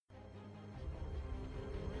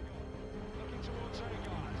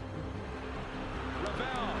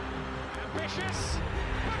Vicious,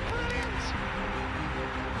 but brilliant.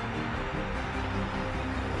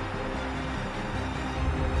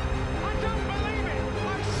 I don't believe it.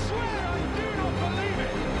 I swear I do not believe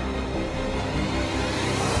it.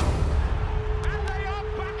 And they are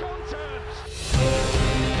back on terms.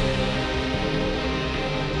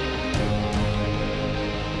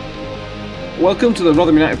 Welcome to the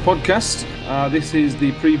Rotherham United podcast. This is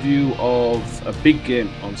the preview of a big game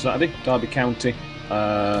on Saturday, Derby County.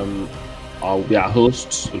 I'll be our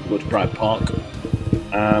hosts. We'll go to Pride Park.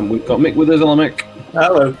 We've got Mick with us. Hello, Mick.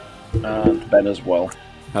 Hello. And Ben as well.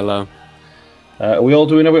 Hello. Are we all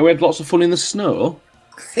doing it? We had lots of fun in the snow.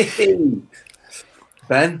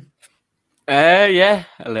 Ben? Yeah,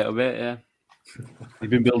 a little bit, yeah. You've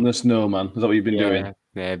been building a snowman. Is that what you've been doing?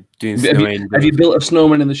 Yeah, doing Have you built a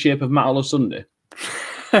snowman in the shape of Matt Hollow Sunday?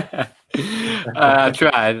 I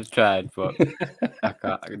tried, but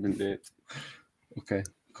I didn't do it. Okay,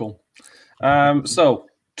 cool. So,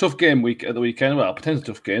 tough game week at the weekend. Well, potentially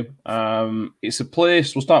tough game. It's a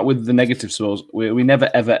place, we'll start with the negatives. So we never,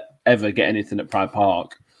 ever get anything at Pride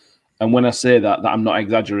Park. And when I say that I'm not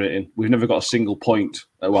exaggerating. We've never got a single point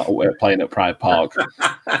at what we're playing at Pride Park.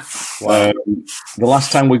 The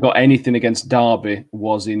last time we got anything against Derby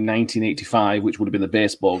was in 1985, which would have been the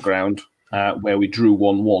baseball ground, where we drew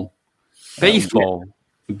 1-1. Baseball?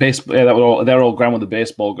 Yeah, they're all ground with the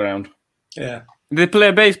baseball ground. Yeah. Did they play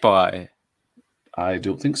baseball out here? I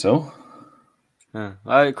don't think so.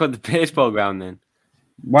 I called the baseball ground then.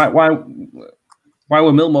 Why were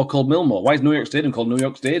Millmore called Millmore? Why is New York Stadium called New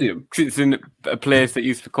York Stadium? It's in a place that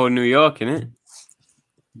used to be called New York, innit?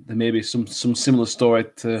 There may be some similar story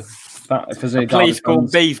to that. If there's any A place Derby called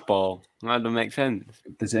fans, baseball. That doesn't make sense.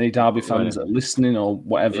 if there's any Derby fans that are listening or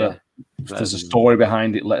whatever, if there's a Let us story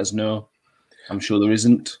behind it, let us know. I'm sure there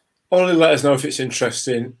isn't. Only let us know if it's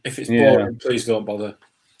interesting. If it's boring, please don't bother.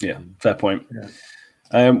 Yeah, fair point.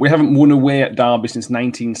 Yeah. We haven't won away at Derby since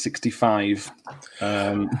 1965.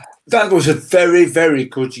 That was a very, very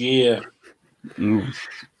good year.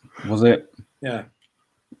 Was it? Yeah.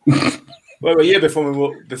 Well, a year before we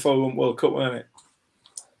won World Cup, wasn't it?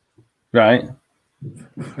 Right.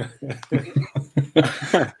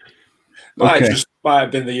 Might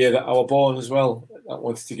have been the year that I was born as well. I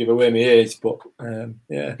wanted to give away my age, but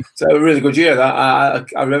yeah. So a really good year. That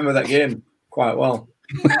I remember that game quite well.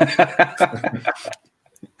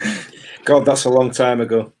 God, that's a long time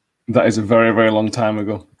ago. That is a very, very long time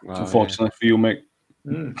ago. Wow, unfortunately for you, Mick.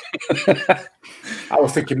 I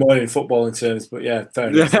was thinking more in footballing terms, but yeah, fair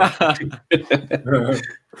enough.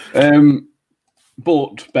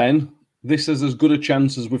 But Ben, this is as good a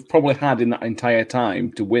chance as we've probably had in that entire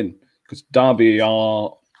time to win, because Derby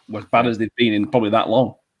are as bad as they've been in probably that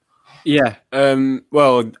long. Yeah.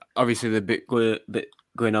 Well, obviously the bit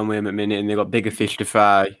going on with them at the minute, and they've got bigger fish to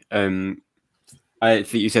fry. I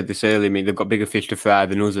think you said this earlier. I mean, they've got bigger fish to fry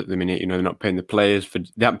than us at the minute. You know, they're not paying the players they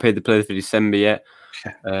haven't paid the players for December yet.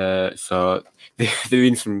 So they're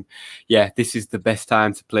in some. Yeah, this is the best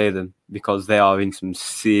time to play them because they are in some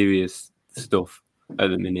serious stuff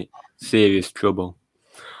at the minute, serious trouble.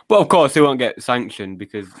 But of course, they won't get sanctioned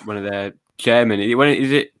because one of their chairmen.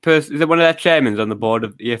 Is it one of their chairmen on the board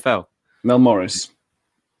of the EFL? Mel Morris.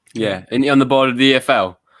 Yeah, and on the board of the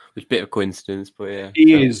EFL. Which is a bit of a coincidence, but yeah.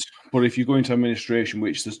 He is, but if you go into administration,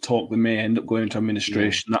 which there's talk they may end up going into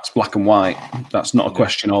administration, that's black and white. That's not a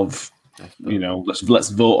question of, let's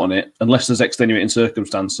vote on it, unless there's extenuating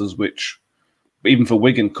circumstances, which even for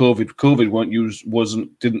Wigan,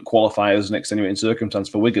 COVID didn't qualify as an extenuating circumstance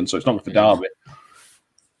for Wigan, so it's not for Derby.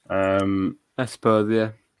 I suppose, yeah.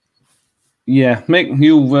 Yeah, Mick,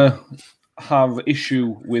 you have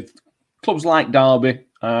issue with clubs like Derby,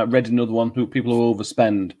 Red another one, who people who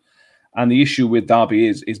overspend. And the issue with Derby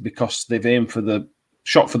is because they've aimed for the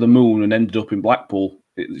shot for the moon and ended up in Blackpool.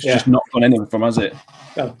 It's just not gone anywhere from, has it?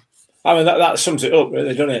 No. I mean, that sums it up,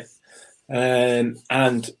 really, doesn't it? And,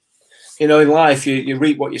 in life, you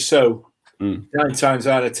reap what you sow. 9 times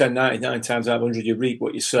out of 10, 99 times out of 100, you reap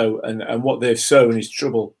what you sow. And what they've sown is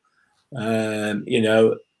trouble. Like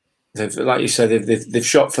you said, they've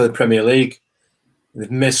shot for the Premier League.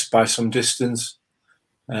 They've missed by some distance.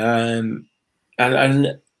 And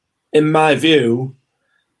in my view,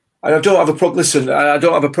 I don't have a problem. Listen, I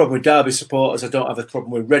don't have a problem with Derby supporters. I don't have a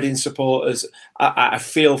problem with Reading supporters. I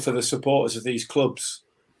feel for the supporters of these clubs.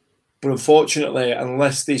 But unfortunately,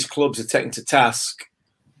 unless these clubs are taken to task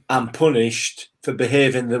and punished for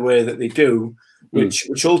behaving the way that they do, which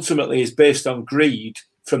ultimately is based on greed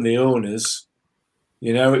from the owners,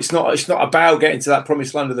 it's not about getting to that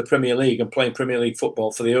promised land of the Premier League and playing Premier League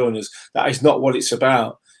football for the owners. That is not what it's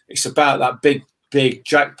about. It's about that big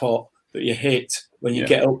jackpot that you hit when you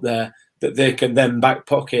get up there that they can then back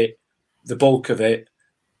pocket the bulk of it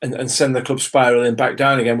and send the club spiralling back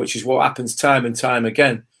down again, which is what happens time and time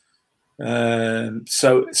again.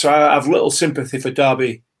 So I have little sympathy for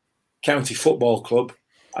Derby County Football Club.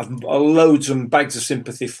 I've loads and bags of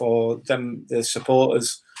sympathy for them, the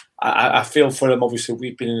supporters. I feel for them. Obviously,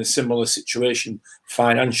 we've been in a similar situation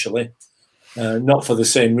financially, not for the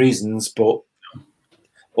same reasons, but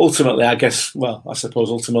ultimately, I suppose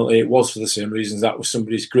ultimately it was for the same reasons. That was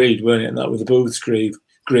somebody's greed, weren't it? And that was the Booth's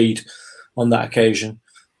greed on that occasion,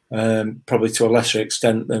 probably to a lesser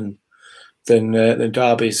extent than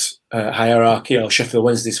Derby's hierarchy or Sheffield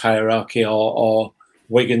Wednesday's hierarchy or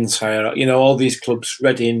Wigan's hierarchy. All these clubs,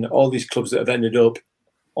 Reading, all these clubs that have ended up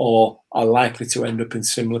or are likely to end up in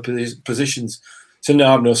similar positions. So no,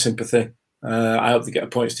 I have no sympathy. I hope they get a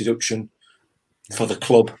points deduction for the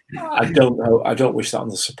club. I don't know. I don't wish that on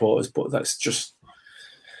the supporters, but that's just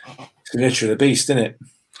the nature of the beast, isn't it?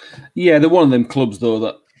 Yeah, they're one of them clubs though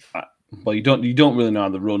that. Well, you don't really know how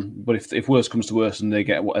they run, but if worse comes to worse and they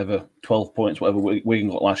get 12 points, whatever Wigan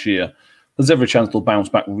got last year, there's every chance they'll bounce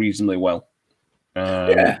back reasonably well.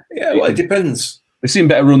 Well, it depends. They seem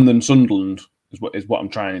better run than Sunderland, is what I'm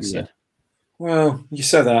trying to say. Well, you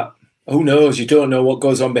say that. Who knows? You don't know what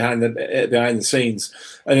goes on behind the scenes.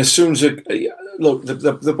 And as soon as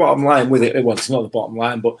the bottom line with it, well, it's not the bottom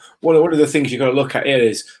line, but one of the things you've got to look at here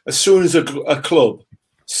is as soon as a club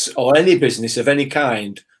or any business of any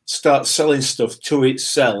kind starts selling stuff to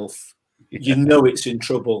itself, you know it's in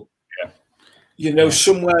trouble. Yeah.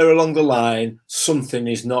 Somewhere along the line, something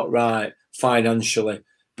is not right financially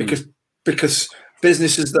because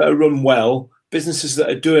businesses that are run well, businesses that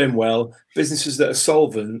are doing well, businesses that are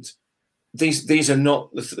solvent, these are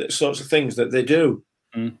not the sorts of things that they do.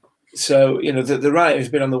 So, the writing has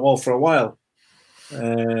been on the wall for a while.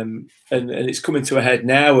 And it's coming to a head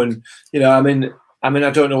now. And, I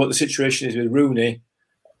don't know what the situation is with Rooney.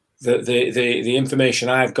 The information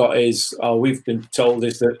I've got is, we've been told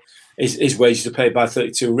is that his wages are paid by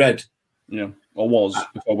 32 Red. Yeah, or was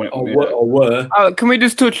before went or were. Can we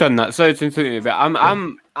just touch on that? Sorry to interrupt you, but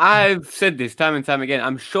I've said this time and time again.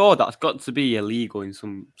 I'm sure that's got to be illegal in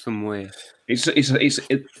some way. It's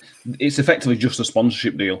effectively just a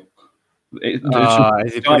sponsorship deal. We're going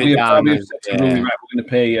to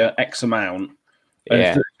pay X amount.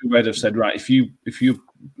 And 32 Red have said, right, if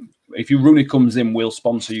your Rooney comes in, we'll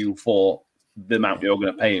sponsor you for the amount you're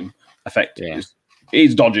going to pay him. Effectively, it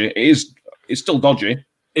is dodgy. It's still dodgy.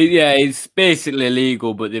 It's basically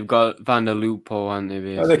illegal, but they've found a loophole, haven't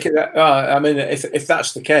they? If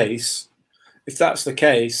that's the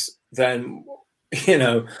case, then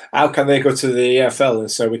how can they go to the EFL and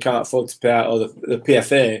say we can't afford to pay out, or the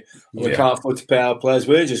PFA, we can't afford to pay our players'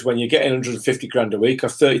 wages when you're getting 150 grand a week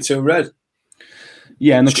off 32 Red?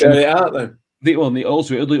 Yeah, and share it out then. The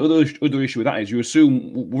other issue with that is you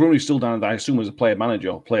assume we're only still down. I assume as a player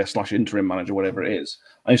manager, player/interim manager, whatever it is.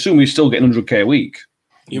 I assume he's still getting 100k a week.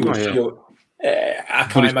 I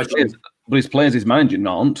can't imagine. But his players he's managing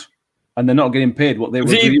aren't, and they're not getting paid what they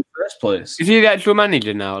were in the first place. Is he the actual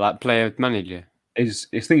manager now, like player manager? I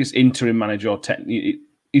think it's interim manager or he's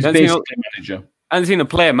basically manager. I haven't seen a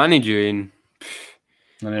player manager in.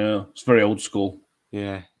 I know it's very old school.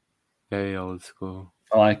 Yeah, very old school.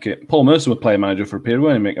 I like it. Paul Merson was player manager for a period,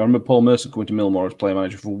 wasn't he? I remember Paul Merson coming to Millmore as player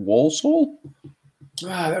manager for Walsall.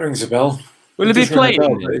 That rings a bell. Will he be playing?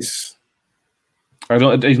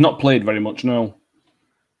 He's not played very much, no.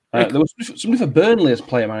 There was somebody for Burnley as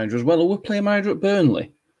player manager as well. Who was player manager at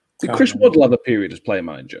Burnley? Did Chris Waddle have a period as player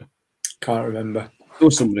manager? Can't remember. There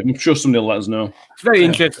was somebody. I'm sure somebody will let us know. It's a very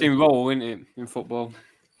interesting role, isn't it, in football?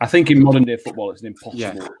 I think in modern day football, it's an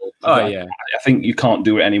impossible role. I think you can't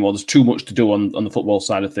do it anymore. There's too much to do on the football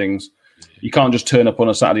side of things. You can't just turn up on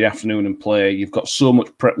a Saturday afternoon and play. You've got so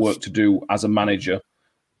much prep work to do as a manager,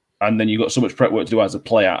 and then you've got so much prep work to do as a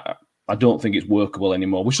player. I don't think it's workable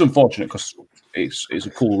anymore, which is unfortunate because it's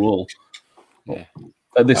a cool role. But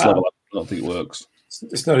at this level, I don't think it works.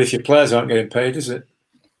 It's not if your players aren't getting paid, is it?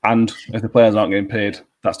 And if the players aren't getting paid,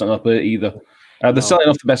 that's not going to pay either. They're selling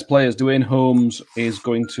off the best players. Dwayne Holmes is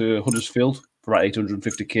going to Huddersfield for about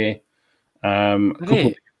 850k. A couple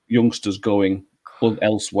of youngsters going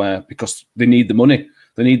elsewhere because they need the money.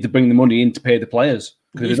 They need to bring the money in to pay the players.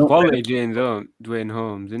 He's quality, Dwayne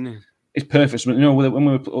Holmes, isn't he? It's perfect.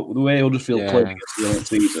 The way Huddersfield played against the last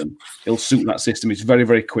season, he'll suit that system. He's very,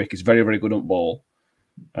 very quick. He's very, very good on ball.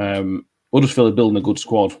 Huddersfield are building a good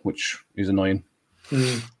squad, which is annoying.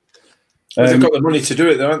 They've got the money to do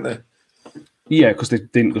it, though, haven't they? Yeah, because they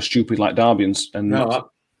didn't go stupid like Derby and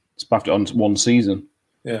spaffed it on one season.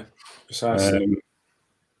 Yeah, precisely.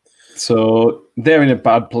 So they're in a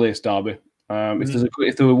bad place, Derby.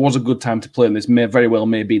 If there was a good time to play them, this may very well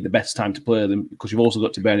be the best time to play them, because you've also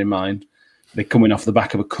got to bear in mind they're coming off the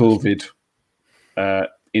back of a COVID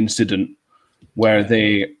incident where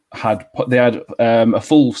they had a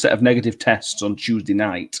full set of negative tests on Tuesday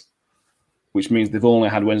night, which means they've only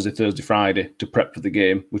had Wednesday, Thursday, Friday to prep for the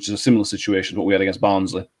game, which is a similar situation to what we had against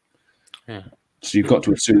Barnsley. Yeah. So you've got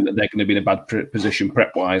to assume that they're going to be in a bad position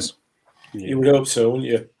prep-wise. Yeah. You would hope so, wouldn't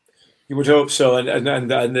you? You would hope so, and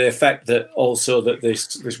the effect that also that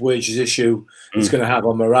this wages issue is going to have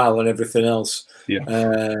on morale and everything else.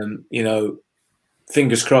 Yeah.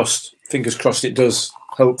 Fingers crossed. Fingers crossed it does.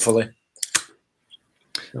 Hopefully.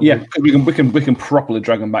 Yeah, because we can properly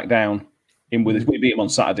drag them back down. In with if we beat them on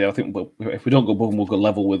Saturday, I think if we don't go above them, we'll go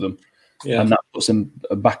level with them. Yeah. And that puts them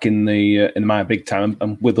back in my big time.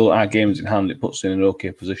 And with all our games in hand, it puts them in an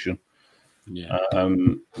okay position. Yeah.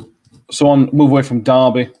 So move away from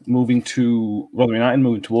Derby, moving to Rotherham United,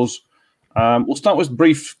 moving to us. We'll start with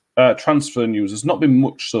brief transfer news. There's not been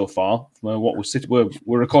much so far. What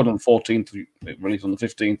we're recording on the 14th, released on the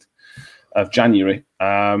 15th of January.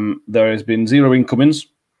 There has been 0 incomings.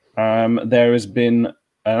 There has been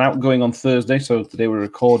an outgoing on Thursday, so today we're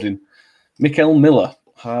recording. Mikael Miller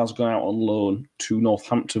has gone out on loan to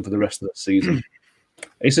Northampton for the rest of the season.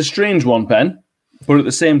 It's a strange one, Ben, but at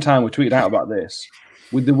the same time, we tweeted out about this.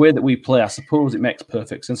 With the way that we play, I suppose it makes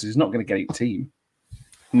perfect sense. He's not going to get a team.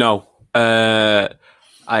 No, I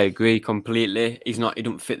agree completely. He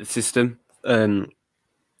don't fit the system. Neither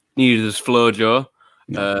does Flojo.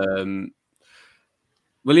 No.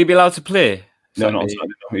 Will he be allowed to play? No, not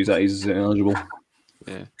he's ineligible.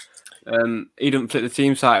 Yeah. He don't fit the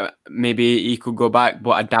team, so maybe he could go back,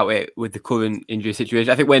 but I doubt it with the current injury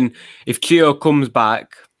situation. I think if Chio comes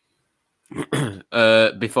back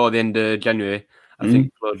before the end of January, I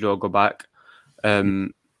think Flojo will go back.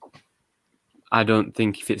 I don't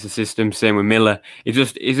think he fits the system. Same with Miller.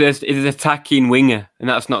 He's an attacking winger, and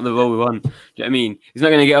that's not the role we want. Do you know what I mean? He's not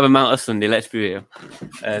going to get over Mount Sunday, let's be real.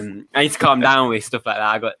 I need to calm down with stuff like that.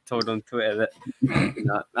 I got told on Twitter that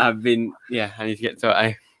I need to get told.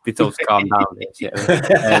 I've been told to calm down. It's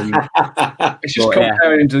just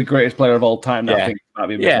comparing him to the greatest player of all time now. Yeah. I think it might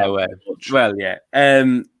be yeah.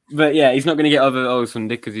 But yeah, he's not going to get over Old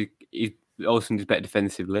Sunday because Old Sunday's better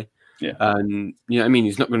defensively. Yeah, and you know what I mean.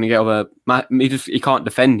 He's not going to get over. He can't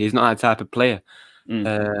defend. He's not that type of player.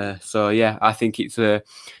 So yeah, I think it's a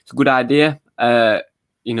good idea. We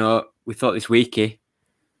thought this weeky,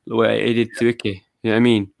 the way he did to Icky. You know what I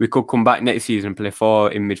mean? We could come back next season and play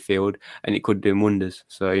 4 in midfield, and it could do wonders.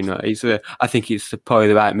 So I think it's probably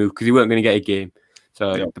the right move because he weren't going to get a game.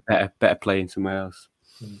 So better playing somewhere else.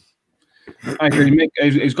 I agree.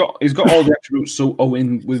 He's got all the attributes. So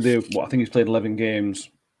with I think he's played 11 games.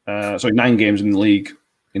 9 games in the league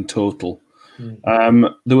in total.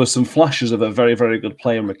 There were some flashes of a very, very good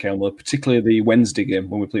player, Mikael Miller, particularly the Wednesday game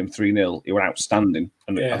when we played him 3-0. He was outstanding.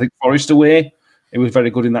 And I think Forest away, he was very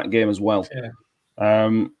good in that game as well. Yeah.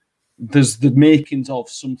 There's the makings of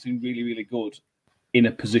something really, really good in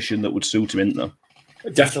a position that would suit him, isn't there?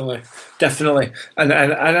 Definitely. And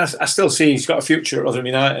I still see he's got a future at Rotherham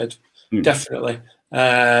United. Definitely.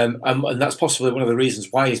 And that's possibly one of the reasons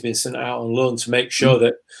why he's been sent out on loan, to make sure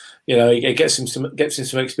that it gets him some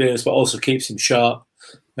experience, but also keeps him sharp,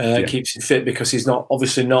 keeps him fit, because he's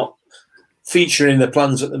obviously not featuring in the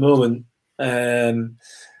plans at the moment. The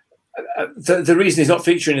reason he's not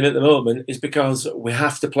featuring him at the moment is because we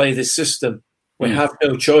have to play this system. We have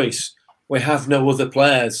no choice. We have no other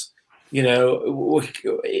players. He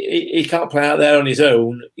can't play out there on his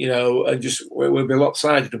own. And just we'll be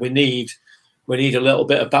lopsided. We need a little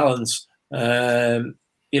bit of balance.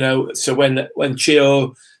 So when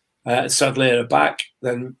Chio sadly are back,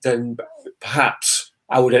 then perhaps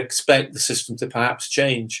I would expect the system to perhaps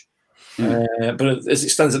change. But as it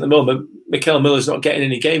stands at the moment, Mikael Miller's not getting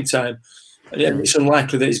any game time. And it's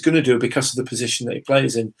unlikely that he's going to do because of the position that he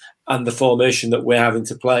plays in and the formation that we're having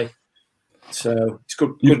to play. So it's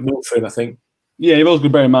good move for him, I think. Yeah, you've also got to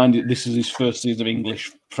bear in mind this is his first season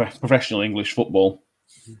of professional English football.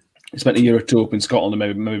 He spent a year or 2 up in Scotland,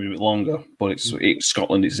 and maybe a bit longer. But it's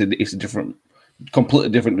Scotland. It's a different, completely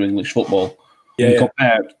different to English football. You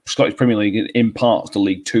compare Scottish Premier League in parts to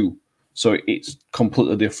League 2, so it's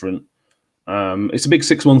completely different. It's a big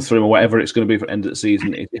 6 months for him, or whatever it's going to be for the end of the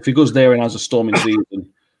season. If he goes there and has a storming season,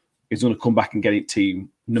 he's going to come back and get it team,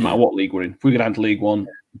 no matter what league we're in. If we get down to League 1,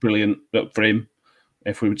 brilliant for him.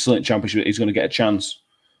 If we're still in Championship, he's going to get a chance.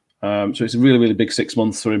 So it's a really, really big 6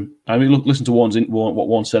 months for him. I mean, listen to what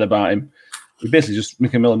Warren said about him. He basically just,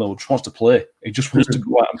 Mikael Miller just wants to play. He just wants to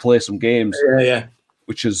go out and play some games. Yeah.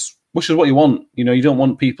 Which is what you want. You don't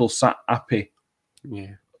want people sat happy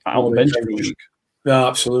out on the bench for a week. No,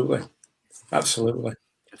 absolutely.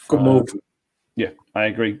 Good move. Yeah, I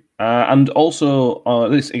agree. And also,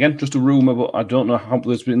 this again, just a rumor, but I don't know how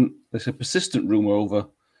there's a persistent rumor over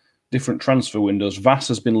different transfer windows. Vass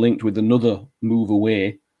has been linked with another move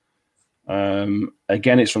away.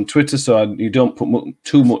 Again, it's from Twitter, so you don't put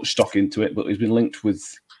too much stock into it, but he's been linked with,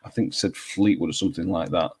 I think, said Fleetwood or something like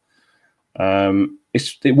that.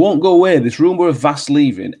 It won't go away. This rumor of Vass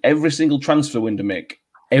leaving every single transfer window, Mick.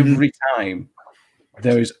 Every time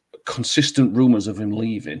there is consistent rumors of him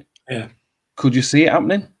leaving. Yeah. Could you see it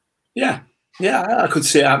happening? Yeah, I could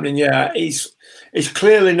see it happening. Yeah, he's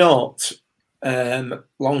clearly not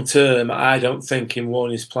long term. I don't think in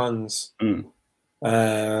Warney's plans.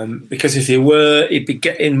 Because if he were, he'd be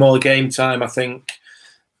getting more game time, I think.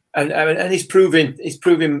 And he's proving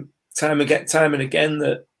time and again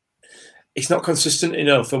that it's not consistent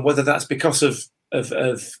enough, and whether that's because of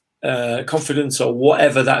confidence or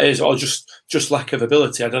whatever that is, or just lack of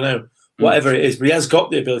ability, I don't know. Whatever it is, but he has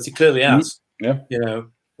got the ability. Clearly, has. Yeah,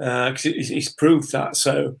 because he's proved that.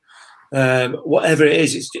 So whatever it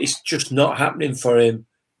is, it's just not happening for him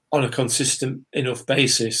on a consistent enough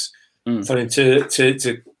basis for him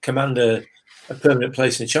to command a permanent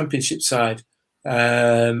place in the Championship side.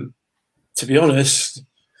 To be honest,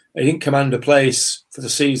 he didn't command a place for the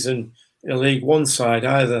season in a League One side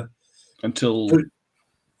either. Until but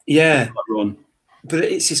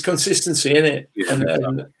it's his consistency, isn't it? Yeah,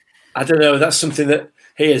 and I don't know. That's something that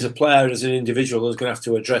he, as a player, as an individual, is going to have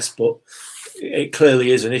to address. But it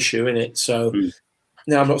clearly is an issue, isn't it? So,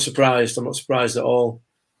 no, I'm not surprised. I'm not surprised at all.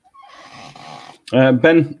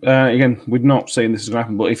 Ben, again, we're not saying this is going to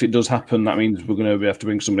happen, but if it does happen, that means we're going to have to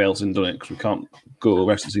bring somebody else in, doesn't it? Because we can't go the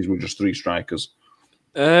rest of the season with just 3 strikers.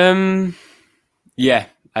 Yeah.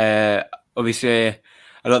 Obviously,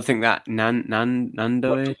 I don't think that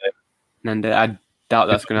Nando. I doubt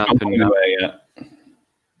that's going to happen. Yet.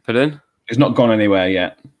 Pardon? It's not gone anywhere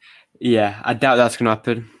yet. Yeah, I doubt that's going to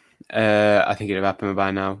happen. I think it'll happen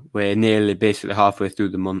by now. We're nearly basically halfway through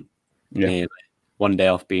the month. Yeah. Nearly. One day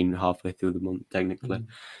off being halfway through the month, technically.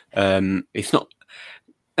 It's not...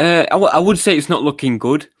 I would say it's not looking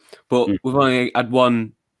good, but we've only had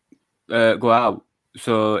one go out,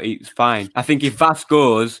 so it's fine. I think if Vass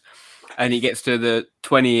goes and he gets to the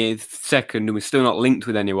 22nd and we're still not linked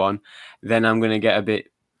with anyone, then I'm going to get a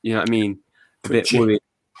bit, you know what I mean? A bit worried.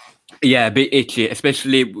 Yeah, a bit itchy,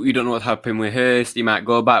 especially we don't know what's happening with Hurst. He might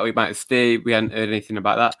go back, we might stay. We hadn't heard anything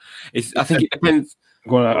about that. I think it depends.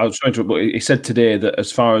 I was trying to, but he said today that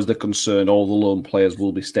as far as they're concerned, all the loan players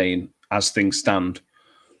will be staying as things stand.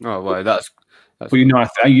 Oh well, that's but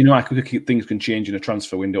how quickly things can change in a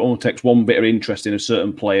transfer window. It only takes one bit of interest in a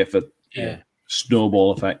certain player for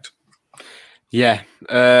snowball effect. Yeah.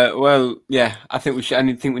 I think we should.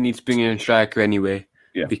 I think we need to bring in a striker anyway.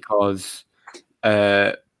 Yeah. Because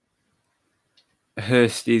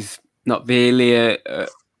Hurst is not really a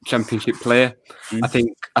Championship player. I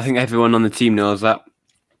think everyone on the team knows that.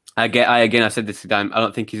 I said this time. I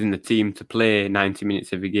don't think he's in the team to play 90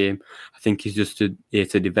 minutes every game. I think he's just here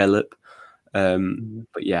to develop.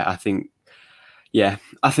 But I think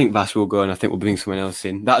Vass will go, and I think we'll bring someone else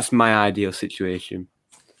in. That's my ideal situation.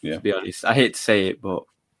 Yeah. To be honest, I hate to say it, but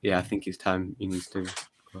I think it's time he needs to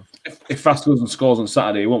go. If Vass goes and scores on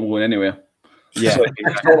Saturday, he won't be going anywhere. Yeah, so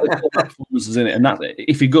performances in it, and that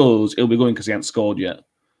if he goes, he'll be going because he hasn't scored yet.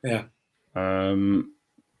 Yeah.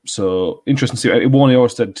 So interesting to see. Warney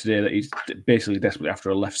always said today that he's basically desperately after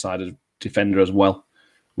a left-sided defender as well,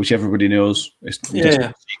 which everybody knows. It's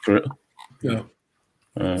a secret. Yeah.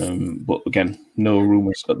 But again, no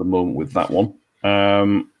rumours at the moment with that one.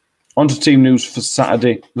 On to team news for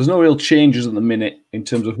Saturday. There's no real changes at the minute in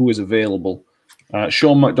terms of who is available.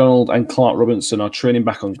 Sean McDonald and Clark Robinson are training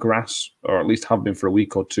back on grass, or at least have been for a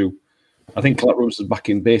week or two. I think Clark Robinson's back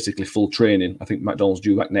in basically full training. I think McDonald's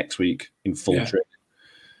due back next week in full training.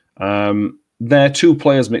 They're 2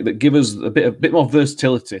 players, Mick, that give us a bit more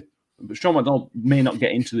versatility. But Sean McDonald may not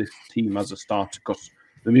get into this team as a starter because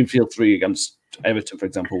the midfield 3 against Everton, for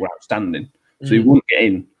example, were outstanding. So he won't get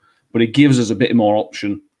in, but it gives us a bit more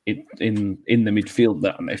option in the midfield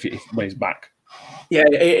when he's back. Yeah,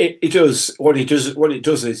 it does. What it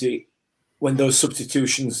does is when those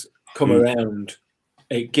substitutions come around,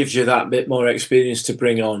 it gives you that bit more experience to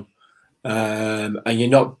bring on, and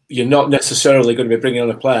you're not necessarily going to be bringing on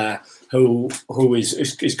a player who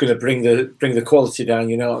is going to bring the quality down.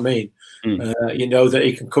 You know what I mean? You know that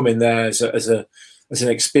he can come in there as an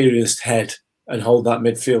experienced head and hold that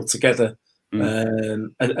midfield together.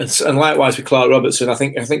 And likewise with Clark Robertson, I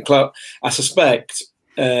think Clark. I suspect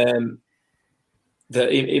that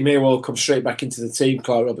he may well come straight back into the team,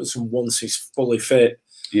 Clark Robertson, once he's fully fit.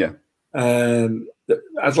 Yeah.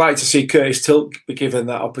 I'd like to see Curtis Tilk be given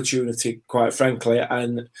that opportunity, quite frankly,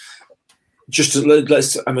 and just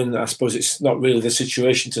I suppose it's not really the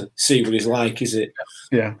situation to see what he's like, is it?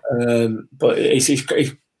 Yeah. But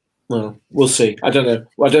well, we'll see. I don't know.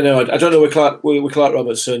 I don't know with Clark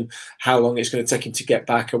Robertson how long it's going to take him to get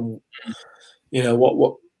back, and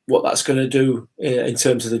what that's going to do in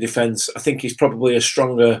terms of the defence. I think he's probably a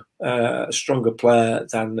stronger player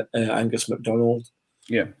than Angus MacDonald.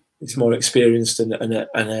 Yeah, he's more experienced and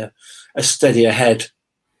a steadier head.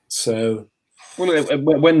 So,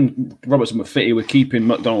 when Robertson was fit, he was keeping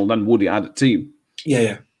MacDonald and Woody out of the team.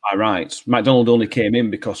 Yeah. All right. MacDonald only came in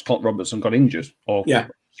because Robertson got injured, or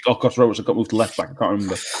because Robertson got moved to left back. I can't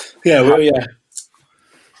remember.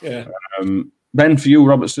 Yeah. Ben, for you,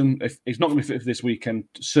 Robertson, if he's not going to be fit for this weekend,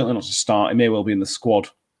 certainly not to start. He may well be in the squad.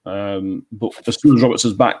 But as soon as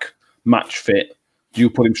Robertson's back, match fit, do you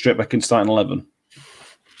put him straight back in starting 11?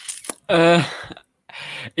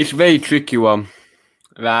 It's a very tricky one,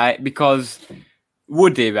 right? Because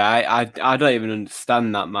Woody, right? I don't even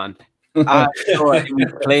understand that man. I thought he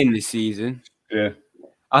was playing this season. Yeah.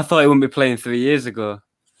 I thought he wouldn't be playing 3 years ago,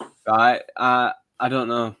 right? I don't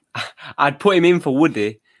know. I'd put him in for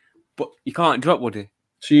Woody, but you can't drop Woody.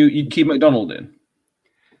 So you'd keep MacDonald in?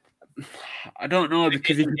 I don't know,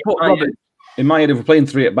 because if you put Robert... In my head, if we're playing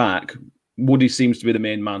three at back, Woody seems to be the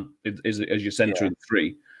main man as your centre of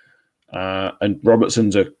three. And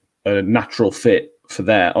Robertson's a natural fit for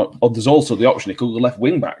there. Or there's also the option he could go left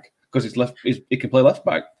wing back because he can play left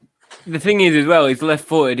back. The thing is, as well, he's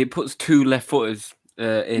left-footed. It puts two left-footers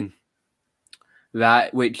in,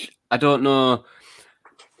 right? Which I don't know.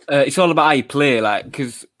 It's all about how you play, like,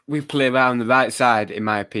 because we play around the right side, in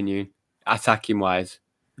my opinion, attacking-wise.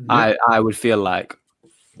 Mm-hmm. I would feel like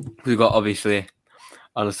we've got, obviously,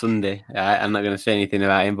 on a Sunday, right? I'm not going to say anything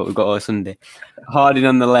about him, but we've got on a Sunday. Harding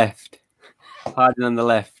on the left,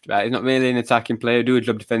 right? He's not really an attacking player, do a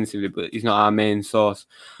job defensively, but he's not our main source.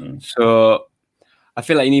 So I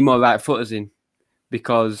feel like you need more right footers in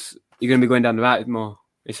because you're going to be going down the right more,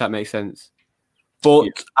 if that makes sense. But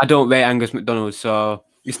I don't rate Angus MacDonald, so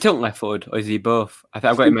is Tilk left footed or is he both? I've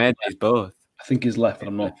got in my head he's both. I think he's left, but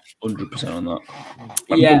I'm not 100% on that.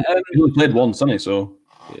 Yeah, he's only played once, hasn't he? So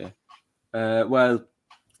yeah.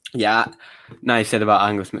 Now you said about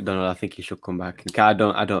Angus MacDonald, I think he should come back. I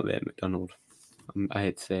don't rate MacDonald. I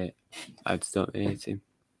hate to say it. I just don't rate him.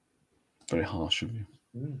 Very harsh of you.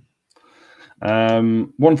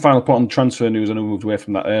 One final point on transfer news. I know we moved away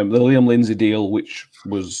from that. The Liam Lindsay deal, which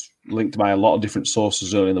was linked by a lot of different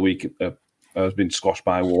sources early in the week, has been squashed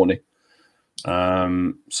by Warney.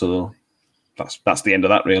 So that's the end of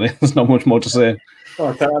that. Really, there's not much more to say.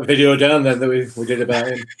 Oh, that video down then that we did about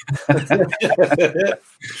him.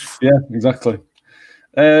 Yeah, exactly.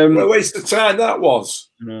 What a waste of time that was.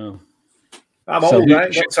 No. I'm old. I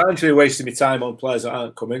ain't got time to be wasting my time on players that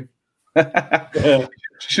aren't coming.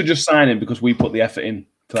 Should just sign him because we put the effort in.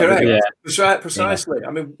 Correct. Yeah. That's right, precisely. Yeah.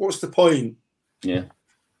 I mean, what's the point? Yeah.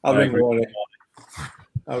 I'll ring Warney.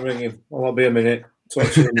 I'll ring him. I'll be a minute.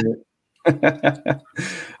 Talk to you a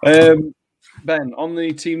minute. Ben, on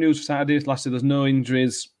the team news for Saturday, lastly, there's no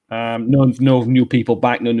injuries, no new people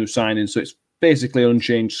back, no new signings. So it's basically an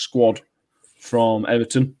unchanged squad from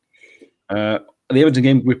Everton. The Everton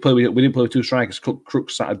game we didn't play with two strikers.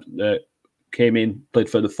 Crooks came in, played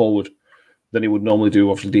further forward than he would normally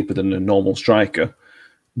do, obviously deeper than a normal striker.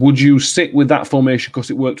 Would you stick with that formation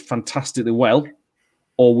because it worked fantastically well?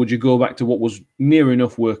 Or would you go back to what was near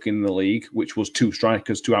enough working in the league, which was two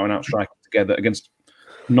out-and-out strikers together against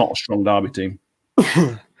not a strong Derby team?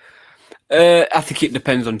 I think it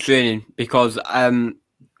depends on training because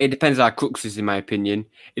it depends how Crooks is, in my opinion.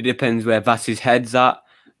 It depends where Vass's head's at.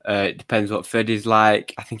 It depends what Fred is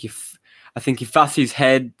like. I think if Vass's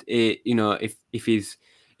head, if he's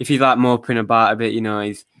like moping about a bit,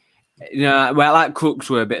 he's. Well, like Crooks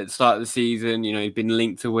were a bit at the start of the season, he's been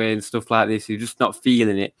linked away and stuff like this. He's just not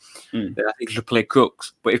feeling it. Then I think he should play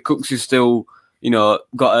Crooks. But if Crooks is still,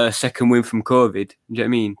 got a second win from COVID, do you know what I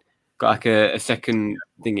mean? Got like a second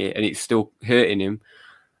thingy and it's still hurting him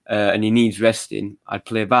and he needs resting, I'd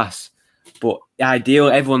play Vass. But ideal,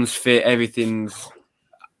 everyone's fit, everything's,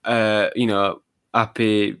 happy,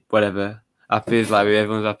 whatever. Happy is like me,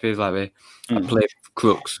 everyone's happy is like me. I'd play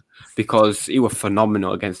Crooks. Because he was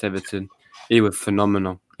phenomenal against Everton. He was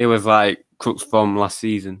phenomenal. It was like Crooks from last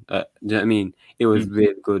season. Do you know what I mean? It was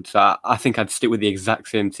really good. So I think I'd stick with the exact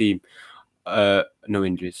same team. No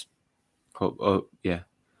injuries. Yeah.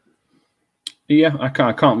 Yeah, I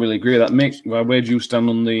can't really agree with that. Mick, where do you stand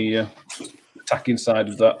on the attacking side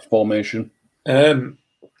of that formation?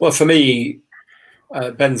 Well, for me,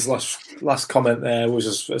 Ben's last comment there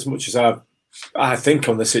was as much as I think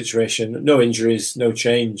on the situation. No injuries, no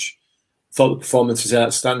change. Thought the performance was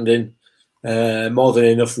outstanding. More than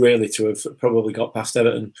enough, really, to have probably got past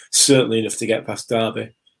Everton. Certainly enough to get past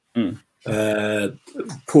Derby.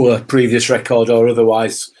 Poor previous record or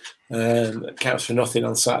otherwise counts for nothing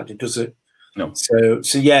on Saturday, does it? No. So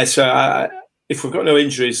if we've got no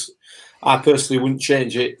injuries, I personally wouldn't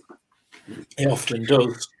change it. It often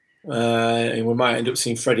does. And we might end up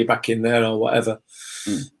seeing Freddie back in there or whatever.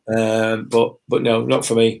 But no, not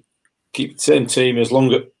for me. Keep the same team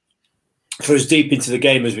for as deep into the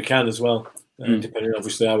game as we can as well. Depending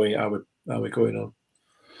obviously how we're going on.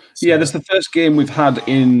 So, yeah, this is the first game we've had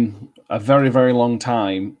in a very, very long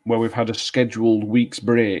time where we've had a scheduled week's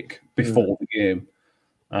break before the game.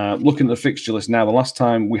 Looking at the fixture list now, the last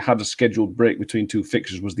time we had a scheduled break between two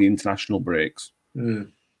fixtures was the international breaks.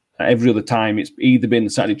 Every other time, it's either been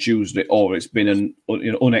Saturday, Tuesday, or it's been an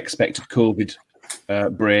unexpected COVID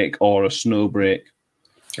break or a snow break.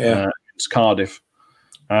 It's Cardiff.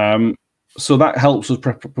 So that helps us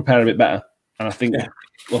prepare a bit better. And I think it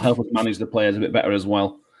will help us manage the players a bit better as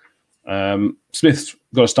well. Smith's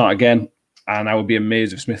got to start again. And I would be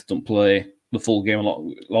amazed if Smith don't play the full game. A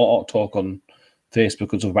lot of talk on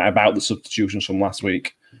Facebook and stuff about the substitutions from last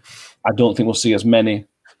week. I don't think we'll see as many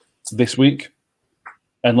this week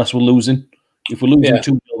unless we're losing. If we're losing 2-0,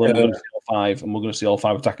 then we're going to see all 5, and we're going to see all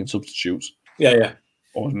 5 attacking substitutes.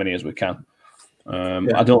 Or as many as we can.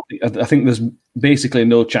 I think there's basically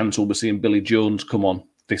no chance we'll be seeing Billy Jones come on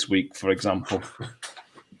this week, for example.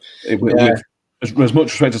 With as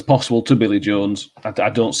much respect as possible to Billy Jones, I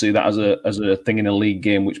don't see that as a thing in a league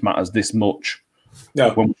game which matters this much.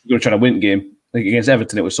 No. When we were trying to win game against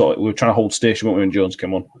Everton, we were trying to hold station when Jones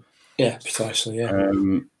came on. Yeah, precisely. Yeah.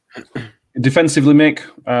 Defensively, Mick,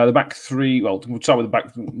 the back three. Well, we'll start with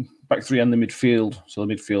the back three and the midfield. So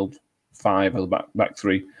the midfield 5 or the back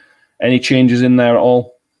 3. Any changes in there at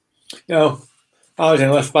all? No,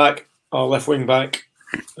 Harding left back or left wing back.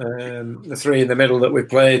 The 3 in the middle that we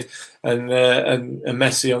played, and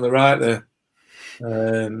Messi on the right there.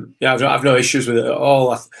 I've no issues with it at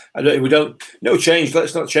all. No change.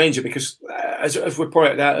 Let's not change it because, as you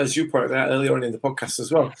pointed out earlier on in the podcast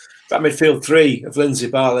as well, that midfield 3 of Lindsay,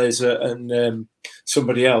 Barles, and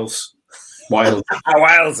somebody else.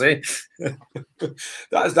 Wilesy.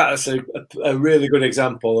 That's a really good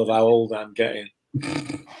example of how old I'm getting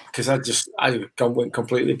because I went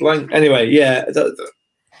completely blank. Anyway,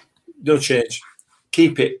 no change.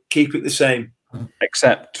 Keep it the same,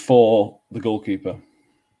 except for the goalkeeper,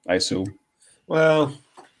 I assume. Well,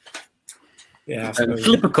 yeah.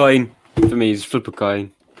 Flip a coin for me is flip a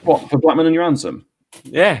coin. What, for Blackman and your Ransom?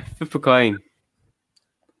 Yeah, flip a coin.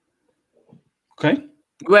 Okay.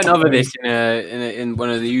 We went over this in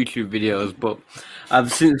one of the YouTube videos, but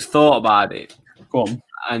I've since thought about it. Go on.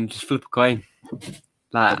 And just flip a coin.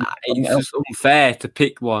 Like, it's just unfair to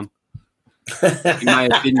pick one, in my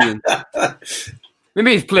opinion.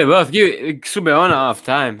 Maybe it's play both. You sub it on at half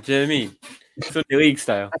time. Do you know what I mean? Sunday League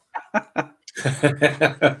style.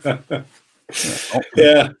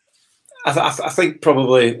 Yeah. I think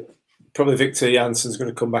probably Victor Jansson's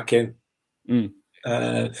going to come back in.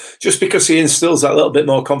 Just because he instills that little bit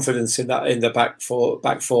more confidence in the back 4,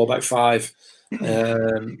 back 5,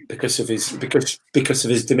 because of his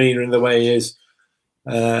demeanour and the way he is.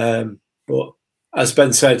 But as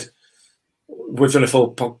Ben said, we've done a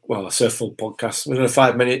full podcast. We've done a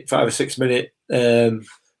 5 or 6 minute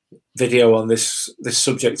video on this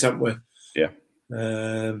subject, haven't we? Yeah.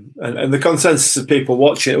 And the consensus of people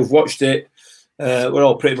who've watched it, we're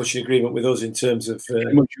all pretty much in agreement with us in terms of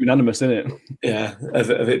pretty much unanimous, isn't it? Yeah, of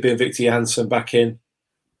it being Victor Jansson back in.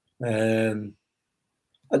 No,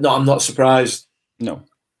 I'm not surprised. No.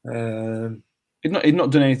 He'd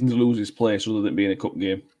not done anything to lose his place other than being a cup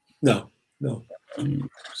game. No.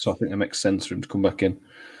 So I think it makes sense for him to come back in.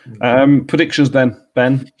 Predictions then,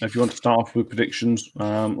 Ben, if you want to start off with predictions.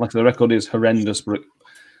 Like the record is horrendous, but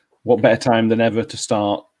what better time than ever to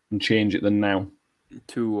start and change it than now?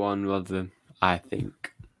 2-1 Rotherham, I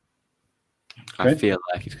think. Okay. I feel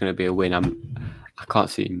like it's going to be a win. I can't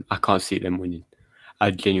see them winning.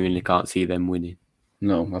 I genuinely can't see them winning.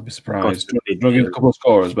 No, I'd be surprised. Do you want to give a couple of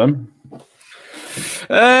scorers, Ben?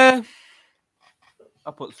 I'll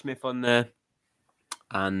put Smith on there,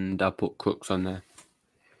 and I'll put Crooks on there.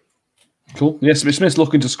 Cool. Yes, Smith's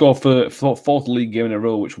looking to score for 4th league game in a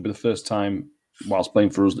row, which will be the first time whilst playing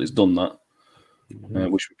for us that he's done that, which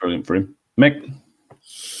would be brilliant for him. Mick?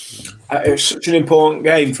 It's such an important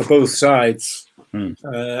game for both sides,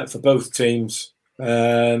 for both teams.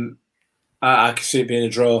 I can see it being a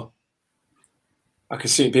draw.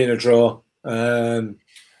 I'm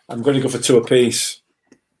going to go for 2 apiece.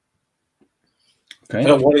 Okay. I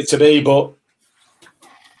don't want it to be, but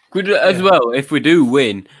Good as well. If we do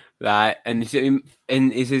win, right, and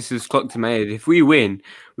this is clocked to my head. If we win,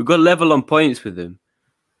 we've got level on points with them.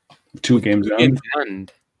 2 games in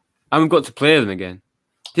hand, and we've got to play them again.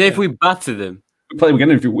 So if we batter them, we play them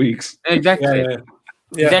again in a few weeks. Exactly. Yeah.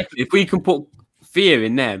 Exactly. If we can put fear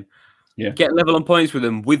in them, Yeah. get level on points with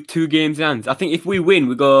them with 2 games in hand. I think if we win,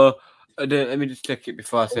 we go. Let me just check it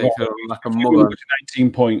before I say it. So I'm like a mugger.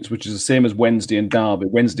 19 points, which is the same as Wednesday and Derby.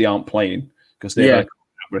 Wednesday aren't playing because they have a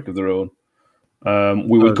outbreak of their own.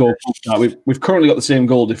 We would go. We've currently got the same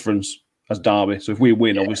goal difference as Derby, so if we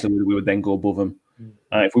win, obviously we would then go above them.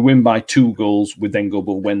 If we win by 2 goals, we'd then go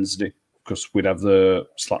above Wednesday because we'd have the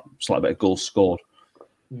slightly better goals scored.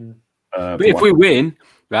 But if we win,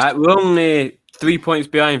 right, we're only 3 points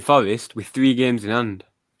behind Forest with 3 games in hand.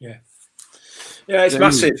 Yeah, it's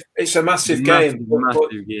massive. It's a massive game.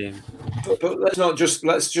 Massive game. But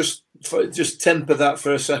let's just temper that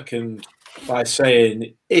for a second by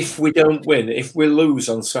saying if we don't win, if we lose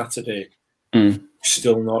on Saturday, we're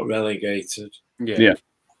still not relegated. Yeah.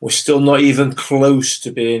 We're still not even close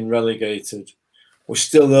to being relegated. We're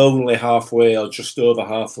still only halfway or just over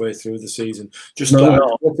halfway through the season. Just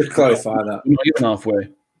to clarify that. We're not even halfway.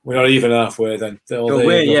 We're not even halfway then.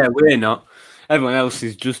 We're not. Everyone else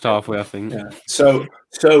is just halfway, I think. Yeah. So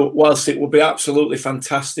whilst it would be absolutely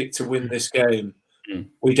fantastic to win this game,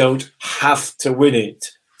 we don't have to win it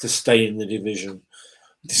to stay in the division,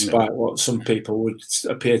 despite what some people would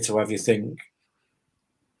appear to have you think.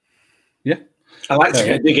 Yeah. I like to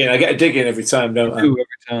get a dig in. I get a dig in every time, don't I? Every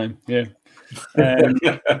time, yeah.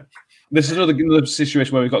 This is another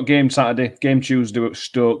situation where we've got game Saturday, game Tuesday at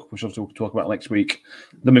Stoke, which we'll talk about next week.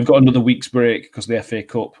 Then we've got another week's break because of the FA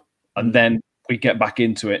Cup, and then we get back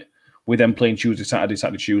into it. We're then playing Tuesday,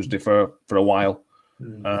 Tuesday for a while.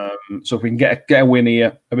 So if we can get a win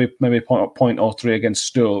here, maybe a point or 3 against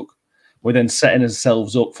Stoke, we're then setting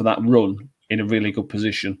ourselves up for that run in a really good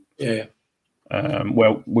position. Yeah.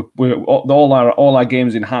 Where we're all our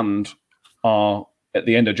games in hand are at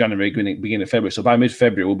the end of January, beginning of February. So by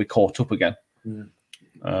mid-February, we'll be caught up again.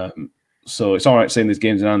 So it's all right saying these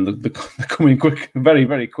games in hand. They're coming quick, very,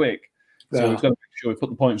 very quick. So we've got to make sure we put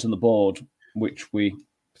the points on the board, which we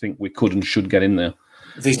think we could and should get in there.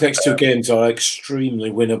 These next 2 games are extremely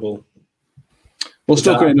winnable. Well,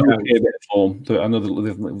 Stoke are in a bit of form. I know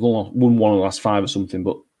they've won 1 of the last 5 or something,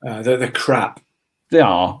 but they're crap. They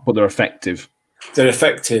are, but they're effective. They're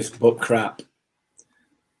effective, but crap.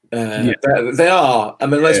 They are. I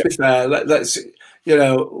mean, let's be fair. Let's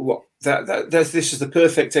this is the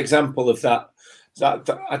perfect example of that. That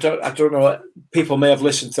I don't know. People may have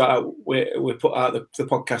listened to that. We put out the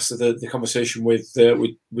podcast of the conversation with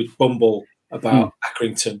Bumble about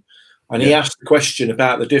Accrington, and he asked the question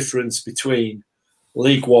about the difference between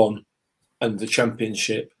League One and the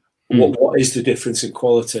Championship. What is the difference in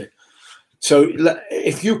quality? So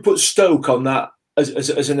if you put Stoke on that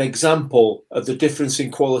as an example of the difference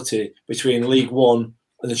in quality between League One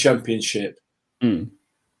and the Championship, in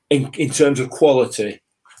terms of quality.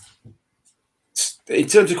 In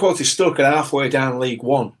terms of quality, Stoke are halfway down League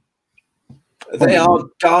One. They are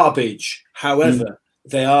garbage. However,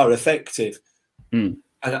 they are effective. And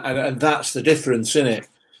that's the difference, isn't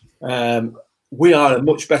it? We are a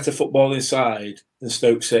much better footballing side than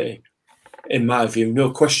Stoke City, in my view. No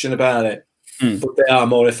question about it. But they are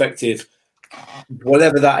more effective.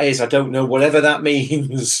 Whatever that is, I don't know. Whatever that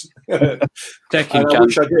means. I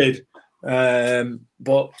wish I did.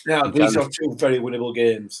 But now these are 2 very winnable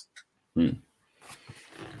games.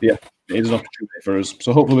 Yeah, it is an opportunity for us.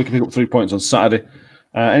 So hopefully we can pick up 3 points on Saturday.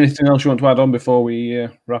 Anything else you want to add on before we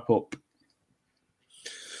wrap up?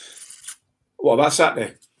 What about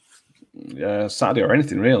Saturday? Saturday or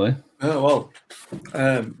anything, really. Oh, well.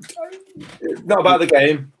 Not about the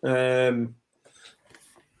game.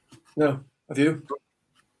 No. Have you?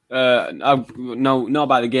 No, not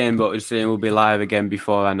about the game, but we're saying we'll be live again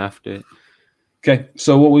before and after. Okay,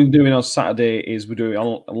 so what we're doing on Saturday is we're doing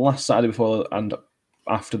on last Saturday before and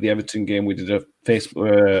after the Everton game, we did a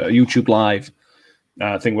YouTube live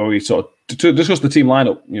thing where we sort of to discuss the team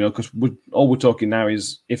lineup. Because all we're talking now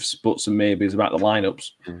is ifs, buts, and maybes about the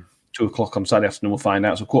lineups. 2:00 on Saturday afternoon, we'll find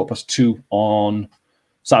out. So 2:15 on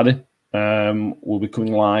Saturday, we'll be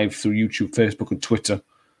coming live through YouTube, Facebook, and Twitter.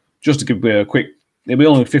 Just to give a quick, it'll be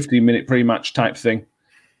only a 15-minute pre-match type thing.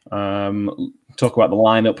 Talk about the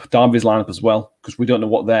lineup, Derby's lineup as well, because we don't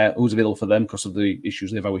know who's available for them because of the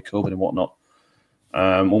issues they've had with COVID and whatnot.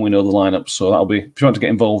 When we know the lineup, so that'll be. If you want to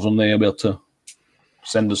get involved on there, you'll be able to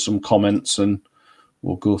send us some comments, and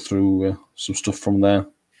we'll go through some stuff from there.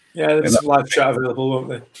 Yeah, there's some live chat available, won't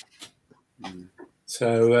there?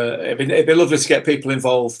 So it'd be lovely to get people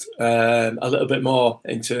involved a little bit more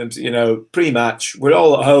in terms, pre-match. We're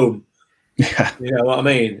all at home. Yeah. You know what I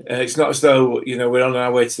mean? It's not as though, we're on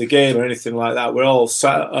our way to the game or anything like that. We're all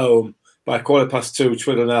sat at home by 2:15,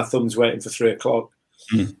 twiddling our thumbs waiting for 3 o'clock.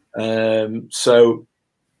 So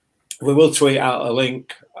we will tweet out a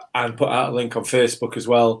link and put out a link on Facebook as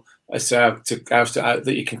well as to how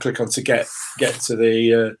that you can click on to get to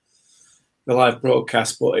the live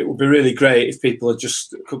broadcast. But it would be really great if people could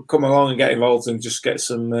just come along and get involved and just get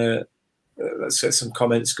some let's get some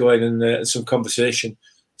comments going and some conversation.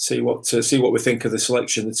 See what we think of the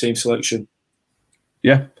selection, the team selection.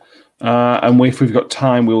 Yeah, and if we've got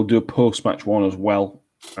time, we'll do a post-match one as well,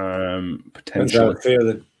 potentially.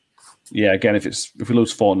 Feeling. Yeah, again, if we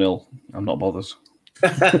lose 4-0, I'm not bothered.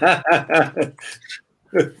 If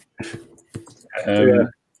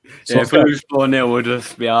we lose 4-0, we'll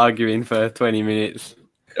just be arguing for 20 minutes.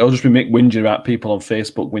 It'll just be Mick whinging about people on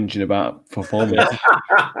Facebook whinging about performance.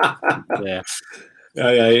 Yeah.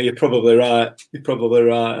 Yeah, you're probably right. You're probably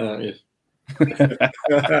right, aren't you?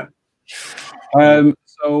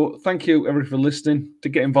 So thank you, everybody, for listening. To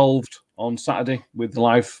get involved on Saturday with the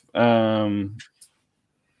live thing,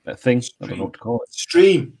 I don't know what to call it.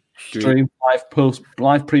 Stream,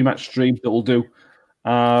 live pre-match stream that we'll do.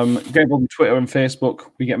 Get involved on Twitter and Facebook.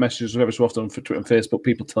 We get messages every so often for Twitter and Facebook.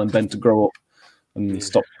 People telling Ben to grow up and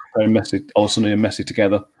stop comparing Messi, all of a sudden Messi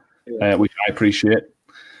together, which I appreciate.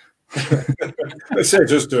 It's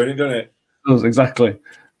just doing it, doesn't it? Exactly.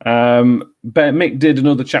 Mick did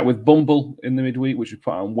another chat with Bumble in the midweek, which we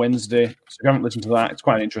put out on Wednesday. So if you haven't listened to that, it's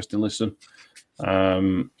quite an interesting listen.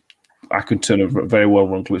 I could turn a very well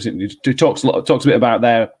run to listen. He talks a bit about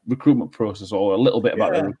their recruitment process, or a little bit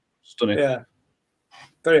about their stunning. Yeah,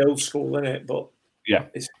 very old school, isn't it? But yeah,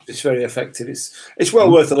 it's very effective. It's well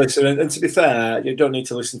worth a listen. And to be fair, you don't need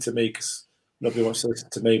to listen to me because nobody wants to listen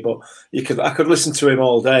to me. But I could listen to him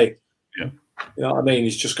all day. Yeah. You know what I mean?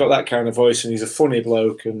 He's just got that kind of voice, and he's a funny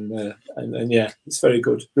bloke, and yeah, it's very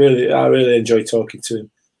good. Really, I really enjoy talking to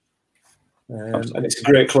him, and it's a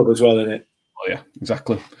great club as well, isn't it? Oh yeah,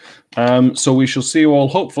 exactly. So we shall see you all.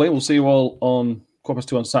 Hopefully, we'll see you all on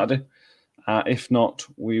 2:15 on Saturday. If not,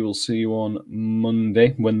 we will see you on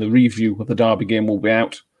Monday when the review of the Derby game will be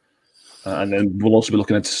out, and then we'll also be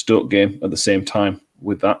looking at the Stoke game at the same time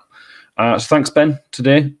with that. So thanks, Ben.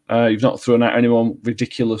 Today, you've not thrown out any more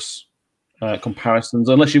ridiculous comparisons,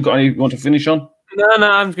 unless you've got any you want to finish on. No,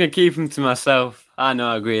 I'm just going to keep them to myself. I know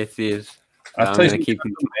how great he is. I'm going to keep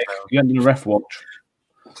them to myself. You haven't done a ref watch.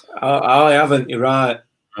 I haven't. You're right.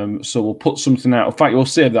 So we'll put something out. In fact, we'll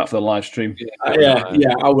save that for the live stream. Yeah,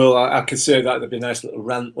 I will. I could say that. That'd be a nice little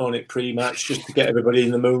rant on it pre-match, just to get everybody in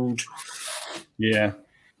the mood. Yeah,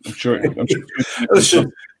 I'm sure.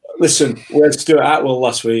 Listen. We had Stuart Atwell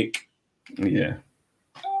last week. Yeah.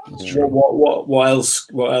 What else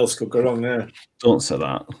could go wrong there? Don't say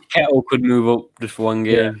that. Kettle could move up just for one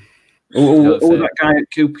game. Oh, that guy at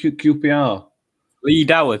QPR. Lee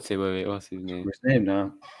Dougherty, what's his name? What's his name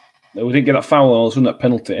now? No, we didn't get that foul, all of a sudden that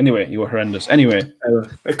penalty. Anyway, you were horrendous. Anyway,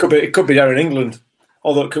 it could be there in England.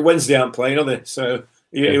 Although Wednesday aren't playing, are they? So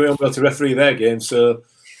you won't be able to referee their game. So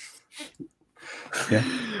yeah,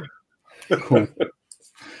 cool.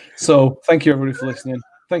 So thank you everybody for listening.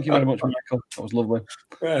 Thank you very much, Michael. That was lovely.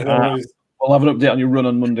 Yeah, we'll have an update on your run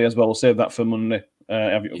on Monday as well. We'll save that for Monday.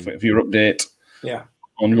 For your update. Yeah.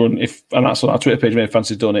 On run, and that's on our Twitter page. If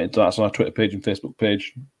fancy donating to that's on our Twitter page and Facebook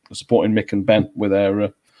page, supporting Mick and Ben with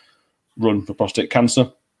their run for prostate cancer.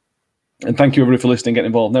 And thank you everybody for listening, getting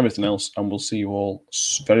involved, and everything else. And we'll see you all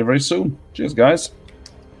very, very soon. Cheers, guys.